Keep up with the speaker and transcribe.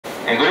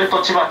ぐるっ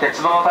と千葉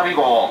鉄道の旅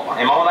号、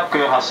まもなく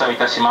発車をい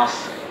たしま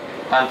す。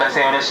団体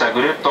専用列車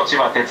ぐるっと千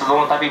葉鉄道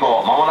の旅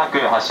号、まもなく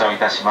発車をい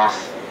たしま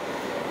す。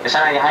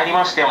車内に入り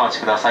ましてお待ち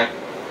ください。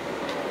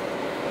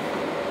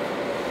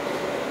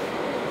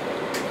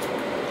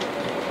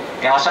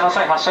発車の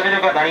際、発車ベ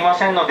ルが鳴りま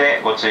せんの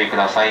でご注意く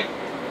ださい。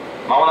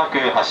まもなく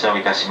発車を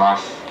いたしま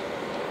す。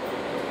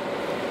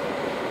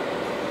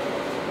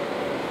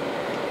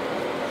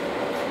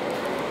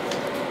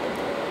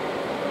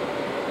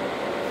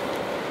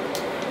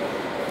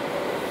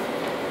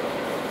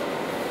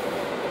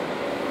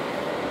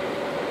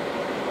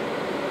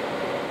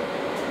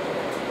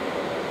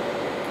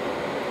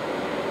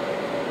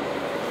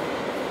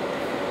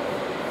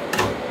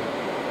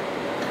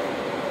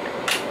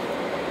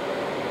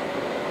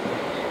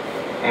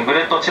ぐ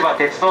るっと千葉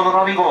鉄道の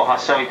旅号を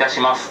発車をいたし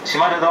ます。閉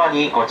まるドア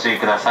にご注意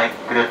ください。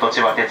ぐるっと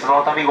千葉鉄道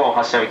の旅号を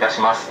発車をいたし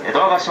ます。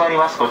ドアが閉まり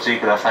ます。ご注意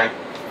ください。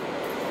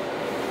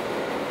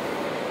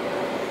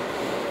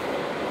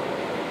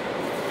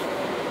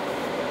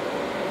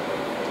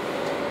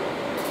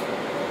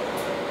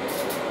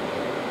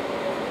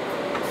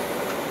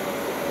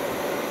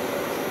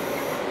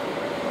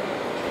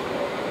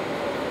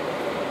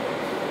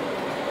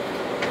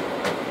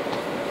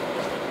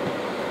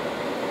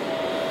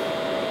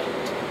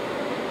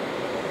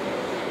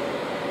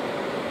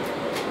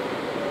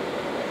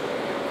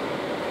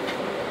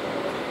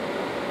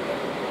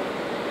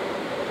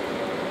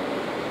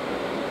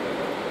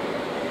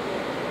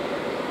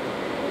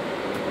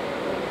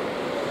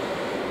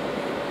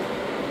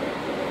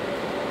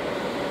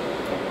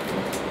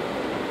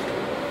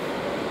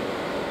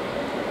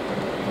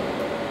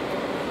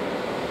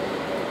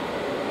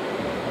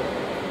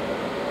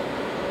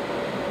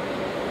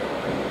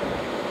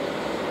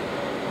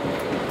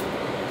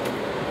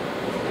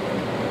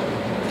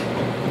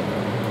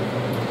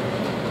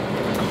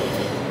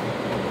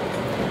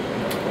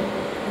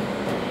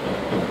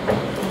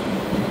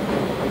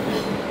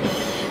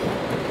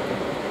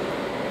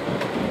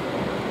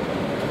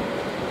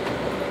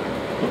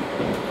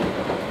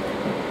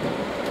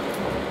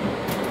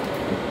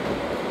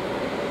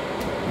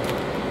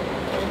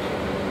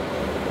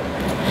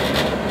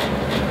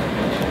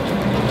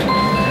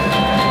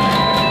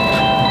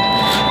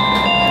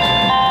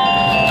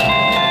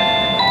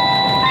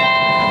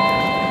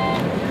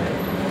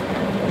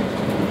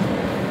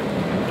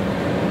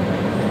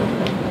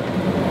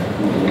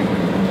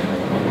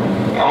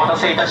お待た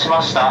せいたし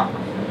ました。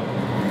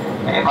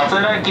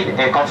勝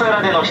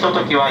浦でのひと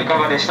ときはいか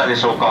がでしたで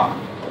しょうか。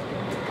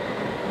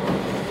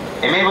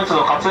名物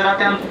の勝浦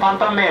担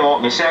々麺を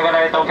召し上が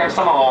られたお客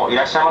様もい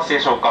らっしゃいますで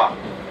しょうか。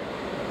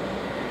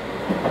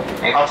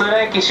勝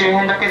浦駅周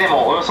辺だけで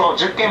もおよそ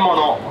10軒も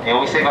の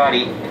お店があ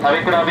り、食べ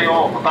比べ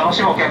を楽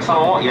しむお客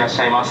様もいらっし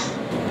ゃいます。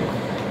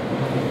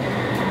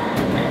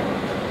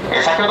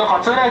先ほど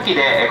勝浦駅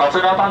で勝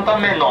浦担々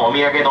麺のお土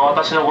産の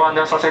私のご案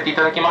内をさせてい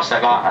ただきました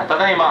が、た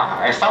だい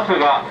まスタッフ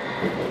が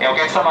お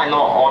客様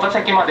のお座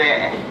席ま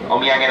でお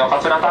土産の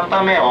勝浦担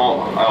々麺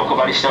をお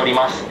配りしており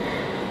ます。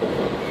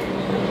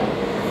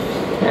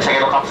先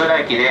ほど勝浦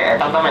駅で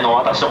担々麺のお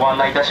渡しとご案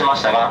内いたしま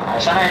したが、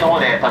車内の方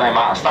でただい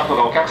まスタッフ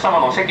がお客様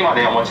のお席ま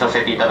でお持ちさ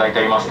せていただいて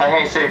おります。大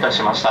変失礼いた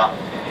しました。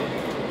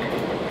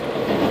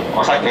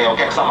お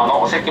客様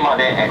のお席ま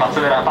で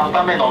勝浦担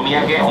々麺のお土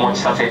産お持ち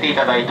させてい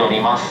ただいてお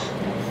ります。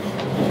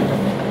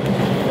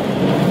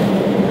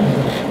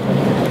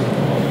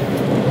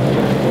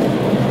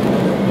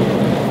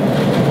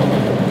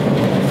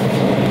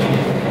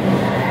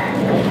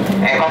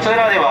勝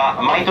浦で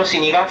は毎年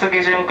2月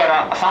下旬か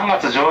ら3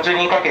月上旬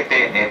にかけ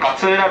て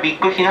勝浦ビ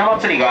ッグひな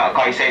祭りが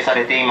開催さ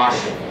れていま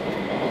す。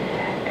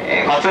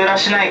勝浦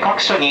市内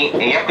各所に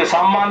約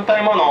3万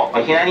体も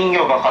のひな人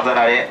形が飾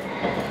られ、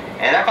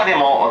中で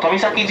も富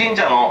崎神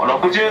社の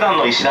60段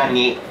の石段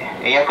に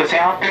約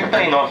1800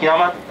体のひ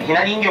な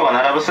人形が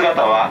並ぶ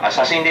姿は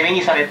写真で目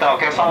にされたお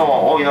客様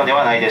も多いので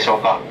はないでしょ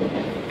うか。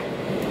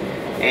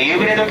夕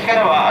暮れ時か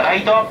らはラ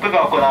イトアップ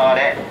が行わ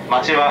れ、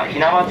街はひ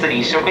な祭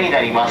り一色に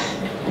なりま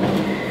す。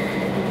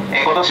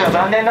今年は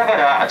残念なが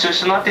ら中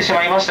止となってし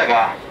まいました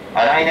が、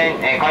来年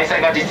開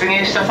催が実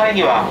現した際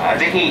には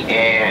ぜひ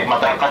ま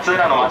た勝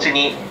浦の街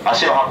に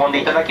足を運んで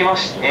いただけれ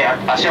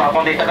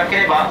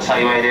ば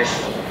幸いで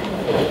す。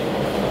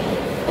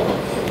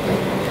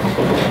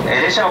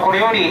列車はこれ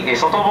より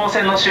外房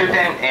線の終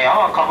点安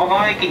房鴨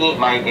川駅に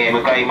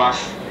向かいま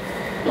す。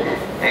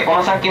こ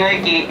の先の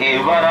駅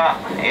鵜原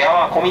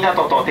安房小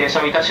湊と停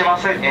車をいたしま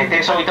す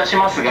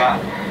が、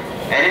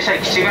列車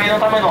行き違いの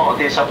ための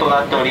停車と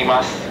なっており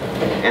ます。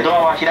ドア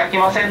は開き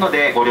ませんの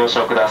でご了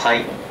承くださ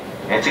い。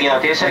次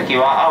の停車駅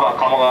は安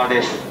房鴨川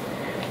です。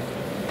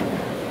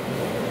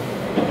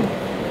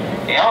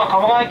安房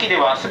鴨川駅で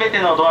は全て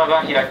のドア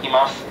が開き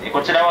ます。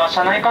こちらは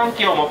車内換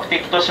気を目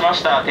的としま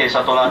した停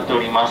車となってお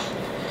ります。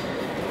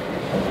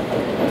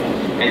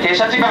停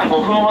車時間5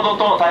分ほど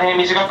と大変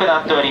短く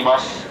なっておりま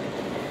す。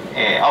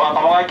安房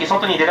鴨川駅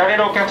外に出られ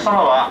るお客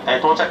様は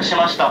到着し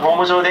ましたホー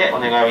ム上でお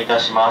願いをいた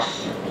しま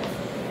す。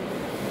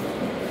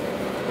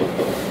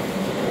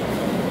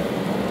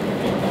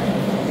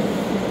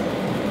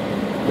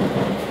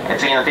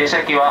次の停車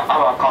駅は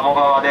阿波鴨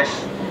川で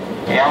す。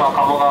阿波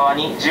鴨川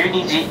に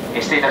14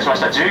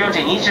時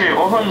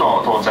25分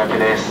の到着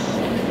です。